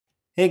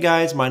Hey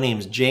guys, my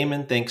name's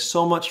Jamin. Thanks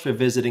so much for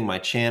visiting my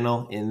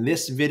channel. In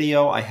this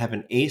video, I have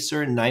an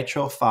Acer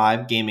Nitro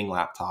 5 gaming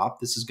laptop.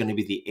 This is going to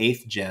be the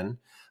 8th gen.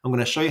 I'm going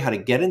to show you how to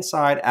get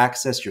inside,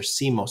 access your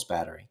CMOS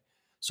battery.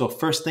 So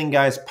first thing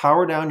guys,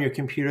 power down your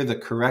computer the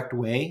correct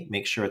way.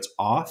 Make sure it's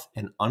off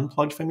and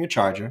unplugged from your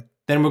charger.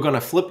 Then we're going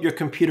to flip your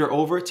computer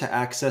over to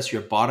access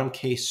your bottom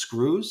case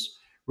screws.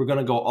 We're going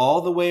to go all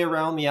the way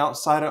around the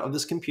outside of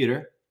this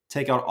computer,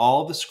 take out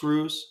all the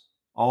screws,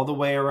 all the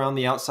way around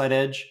the outside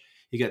edge.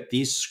 You get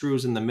these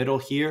screws in the middle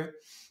here,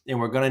 and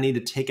we're going to need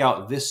to take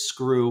out this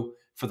screw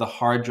for the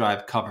hard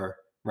drive cover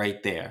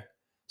right there.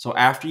 So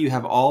after you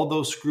have all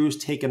those screws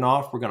taken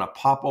off, we're going to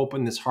pop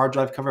open this hard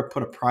drive cover,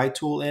 put a pry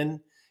tool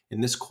in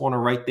this corner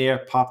right there,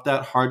 pop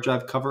that hard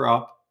drive cover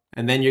up,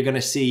 and then you're going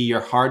to see your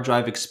hard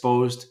drive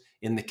exposed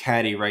in the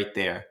caddy right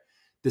there.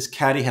 This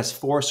caddy has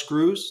 4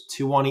 screws,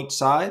 2 on each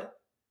side.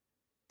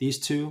 These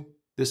 2,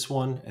 this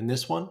one, and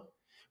this one.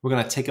 We're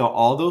going to take out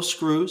all those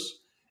screws.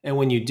 And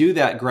when you do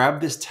that,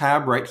 grab this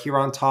tab right here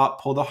on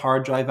top, pull the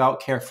hard drive out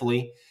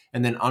carefully,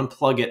 and then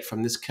unplug it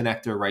from this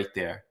connector right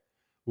there.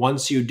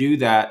 Once you do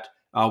that,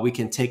 we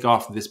can take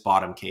off this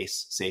bottom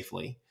case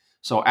safely.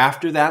 So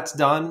after that's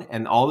done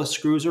and all the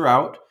screws are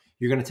out,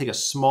 you're going to take a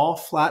small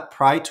flat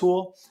pry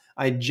tool.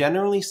 I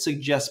generally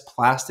suggest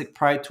plastic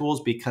pry tools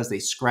because they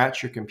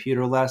scratch your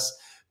computer less.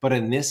 But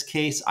in this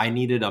case, I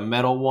needed a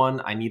metal one.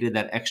 I needed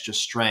that extra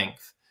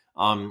strength.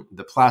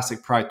 The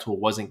plastic pry tool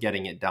wasn't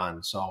getting it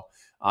done. So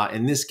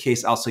in this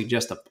case, I'll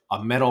suggest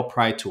a metal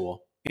pry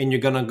tool. And you're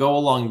going to go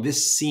along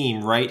this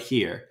seam right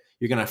here.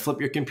 You're going to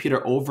flip your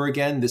computer over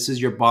again. This is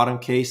your bottom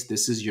case.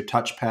 This is your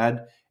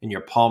touchpad and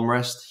your palm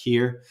rest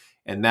here.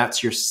 And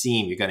that's your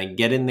seam. You're going to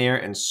get in there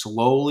and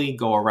slowly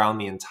go around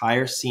the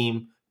entire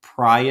seam,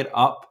 pry it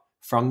up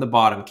from the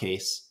bottom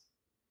case.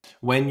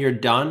 When you're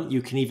done,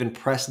 you can even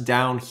press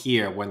down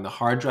here. When the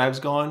hard drive's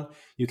gone,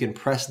 you can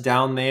press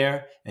down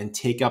there and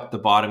take up the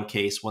bottom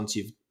case once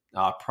you've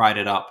pried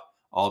it up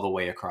all the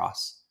way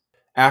across.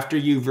 After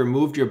you've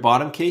removed your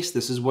bottom case,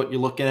 this is what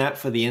you're looking at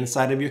for the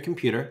inside of your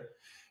computer.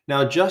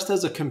 Now, just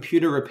as a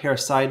computer repair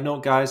side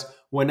note, guys,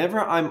 whenever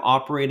I'm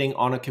operating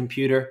on a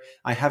computer,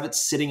 I have it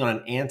sitting on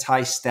an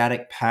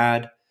anti-static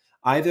pad.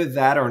 Either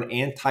that or an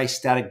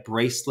anti-static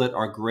bracelet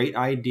are great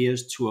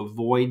ideas to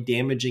avoid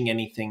damaging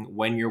anything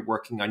when you're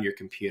working on your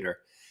computer.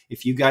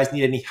 If you guys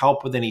need any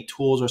help with any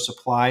tools or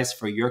supplies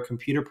for your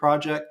computer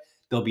project,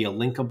 there'll be a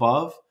link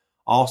above.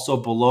 Also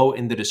below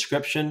in the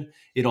description,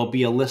 it'll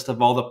be a list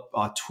of all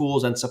the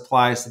tools and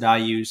supplies that I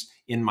use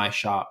in my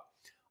shop.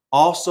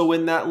 Also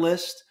in that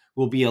list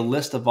will be a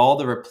list of all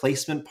the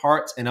replacement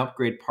parts and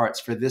upgrade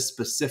parts for this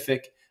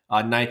specific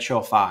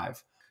Nitro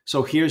 5.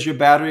 So here's your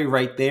battery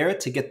right there.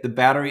 To get the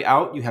battery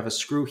out, you have a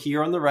screw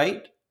here on the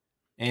right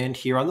and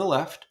here on the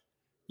left.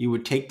 You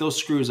would take those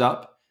screws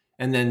up,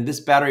 and then this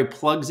battery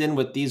plugs in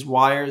with these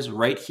wires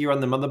right here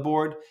on the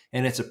motherboard,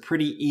 and it's a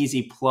pretty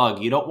easy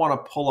plug. You don't want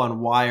to pull on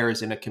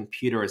wires in a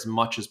computer as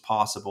much as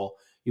possible.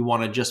 You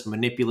want to just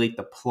manipulate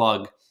the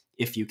plug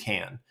if you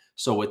can.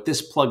 So with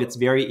this plug, it's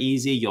very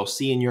easy. You'll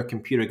see in your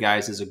computer,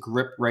 guys, there's a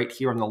grip right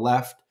here on the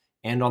left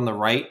and on the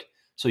right.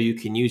 So you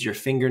can use your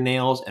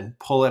fingernails and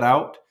pull it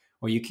out,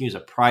 or you can use a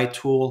pry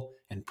tool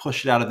and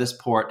push it out of this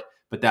port,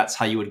 but that's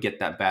how you would get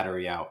that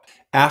battery out.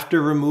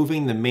 After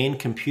removing the main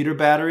computer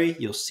battery,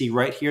 you'll see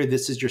right here,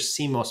 this is your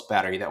CMOS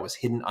battery that was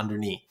hidden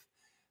underneath.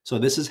 So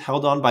this is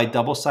held on by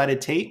double-sided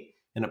tape,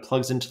 and it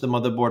plugs into the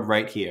motherboard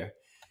right here.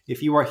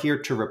 If you are here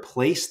to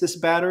replace this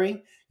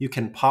battery, you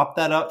can pop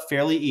that up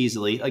fairly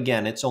easily.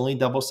 Again, it's only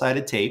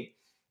double-sided tape.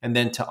 And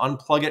then to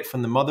unplug it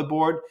from the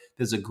motherboard,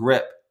 there's a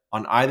grip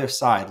on either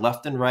side,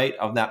 left and right,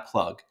 of that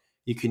plug.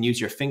 You can use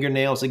your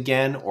fingernails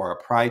again or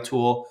a pry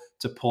tool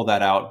to pull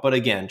that out. But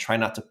again, try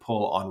not to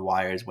pull on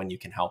wires when you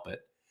can help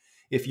it.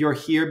 If you're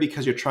here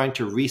because you're trying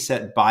to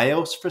reset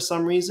BIOS for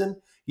some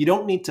reason, you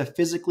don't need to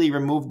physically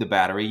remove the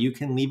battery. You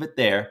can leave it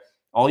there.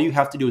 All you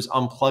have to do is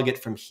unplug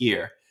it from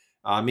here.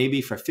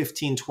 Maybe for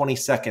 15-20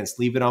 seconds,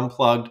 leave it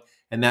unplugged,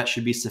 and that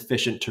should be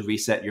sufficient to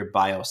reset your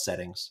BIOS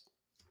settings.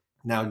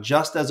 Now,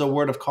 just as a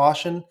word of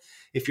caution,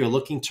 if you're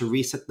looking to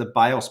reset the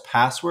BIOS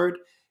password,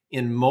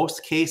 in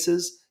most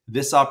cases,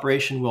 this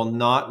operation will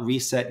not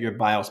reset your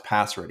BIOS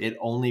password. It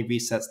only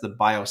resets the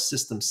BIOS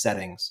system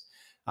settings.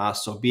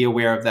 So be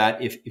aware of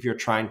that if you're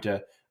trying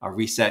to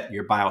reset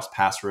your BIOS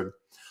password.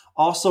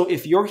 Also,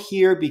 if you're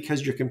here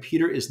because your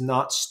computer is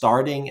not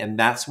starting and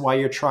that's why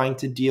you're trying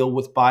to deal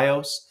with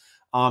BIOS,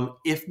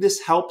 if this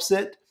helps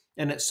it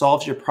and it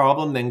solves your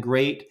problem, then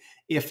great.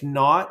 If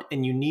not,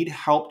 and you need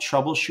help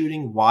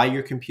troubleshooting why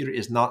your computer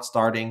is not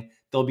starting,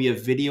 there'll be a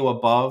video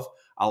above.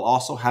 I'll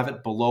also have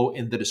it below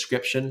in the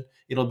description.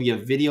 It'll be a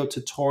video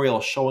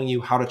tutorial showing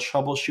you how to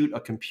troubleshoot a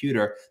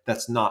computer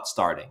that's not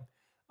starting.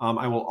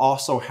 I will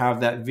also have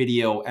that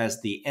video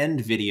as the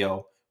end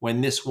video.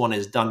 When this one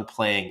is done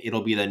playing,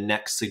 it'll be the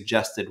next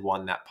suggested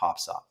one that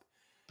pops up.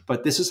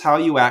 But this is how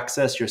you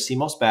access your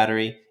CMOS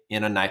battery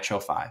in a Nitro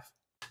 5.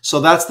 So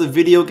that's the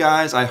video,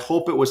 guys. I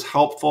hope it was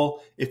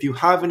helpful. If you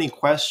have any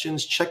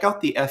questions, check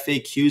out the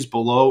FAQs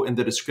below in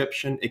the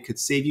description. It could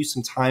save you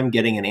some time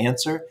getting an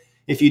answer.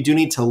 If you do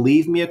need to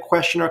leave me a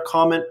question or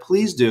comment,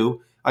 please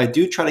do. I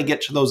do try to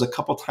get to those a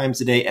couple times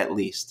a day at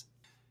least.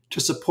 To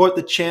support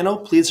the channel,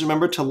 please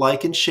remember to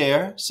like and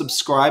share,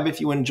 subscribe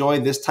if you enjoy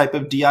this type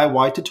of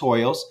DIY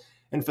tutorials,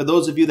 and for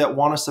those of you that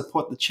want to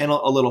support the channel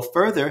a little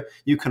further,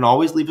 you can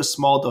always leave a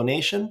small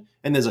donation,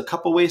 and there's a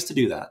couple ways to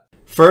do that.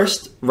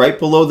 First, right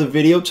below the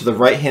video to the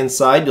right-hand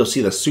side, you'll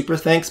see the Super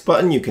Thanks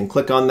button. You can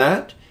click on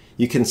that.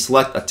 You can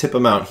select a tip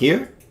amount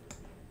here.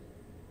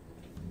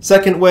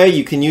 Second way,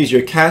 you can use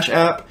your Cash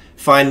App.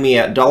 Find me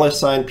at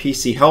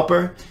 $PC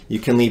Helper. You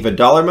can leave a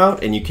dollar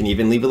amount, and you can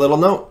even leave a little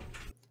note.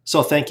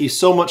 So thank you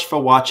so much for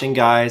watching,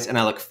 guys, and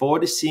I look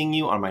forward to seeing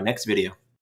you on my next video.